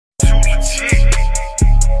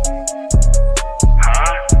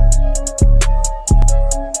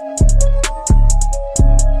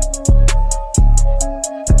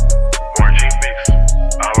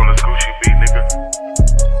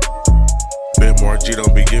More G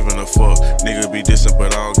don't be giving a fuck. Nigga be dissing,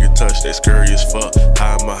 but I don't get touched. They scary as fuck.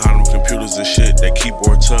 Hiding behind them computers and shit. They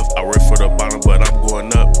keyboard tough. I rip for the bottom, but I'm going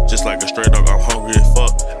up. Just like a straight dog, I'm hungry as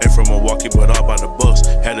fuck. Ain't from Milwaukee, but all by the Bucks.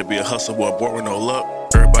 Had to be a hustler, boy, born with no luck.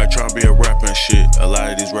 Everybody tryna be a rapper and shit. A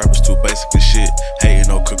lot of these rappers too basic and shit. Hating,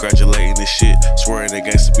 no congratulating this shit. Swearing they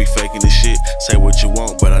gangsta be faking this shit. Say what you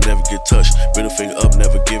want, but I never get touched. Middle finger up,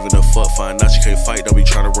 never giving a fuck. Find out you can't fight, don't be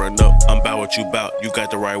tryna run up. I'm bout what you bout, you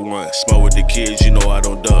got the right one. Smoke with the kids, you know I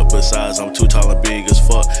don't duck. Besides, I'm too tall and big as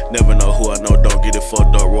fuck. Never know who I know, don't get it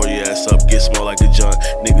fucked up. Roll your ass up, get small like a junk.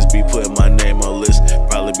 Niggas be putting my name on list,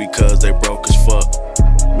 probably because they broke as fuck.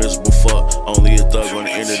 Miserable fuck, only a thug on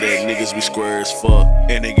the internet, niggas be square as fuck.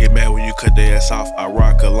 And they get mad when you cut their ass off. I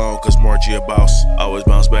rock alone, cause Margie a boss. Always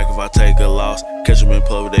bounce back if I take a loss. Catch them in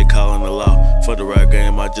public, they callin' the law. For the rap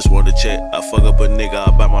game, I just want to check. I fuck up a nigga,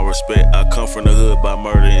 I buy my respect. I come from the hood by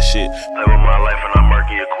murder and shit. Play with my life and I'm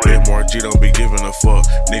murky and quit. Margie don't be giving a fuck.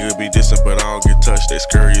 Nigga be dissing, but I don't get touched. They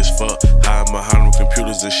scary as fuck. Hiding behind them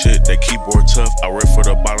computers and shit. They keyboard tough. I rip for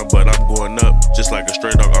the bottom, but I'm going up. Just like a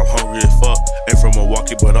straight dog, I'm hungry as fuck. Ain't from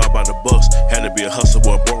Milwaukee, but all by the Bucks. Had to be a hustler,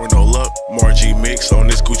 boy, born with no luck. Markgmix on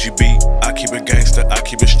this Gucci beat. I keep it gangsta, I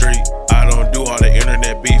keep it street. I don't do all the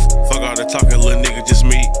internet beef. Fuck all the talking, little nigga, just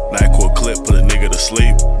me. Nyquil clip, put a nigga to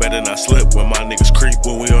sleep. Better not slip when my niggas creep.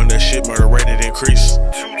 When we on that shit, murder rate it increase.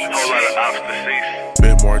 Whole lot of ops to cease.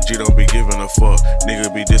 More G don't be giving a fuck.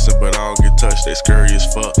 Nigga be dissing, but I don't get touched. They scary as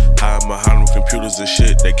fuck. Hiding behind them computers and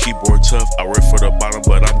shit. They keyboard tough. I rip for the bottom,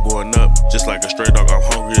 but I'm going up. Just like a straight dog, I'm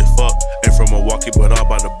hungry as fuck. Ain't from Milwaukee, but all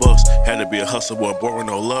by the Bucks. Had to be a hustler, boy, born with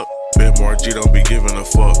no luck. More G don't be giving a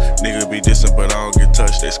fuck. Nigga be dissing, but I don't get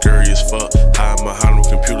touched. They scary as fuck. Hiding behind them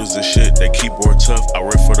computers and shit. They keyboard tough. I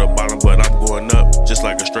rip for the bottom, but I'm going up. Just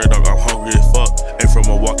like a straight dog, I'm hungry as fuck. Ain't from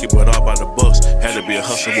Milwaukee, but all by the Bucks. Had to be a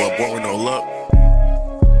hustler, boy, born with no luck.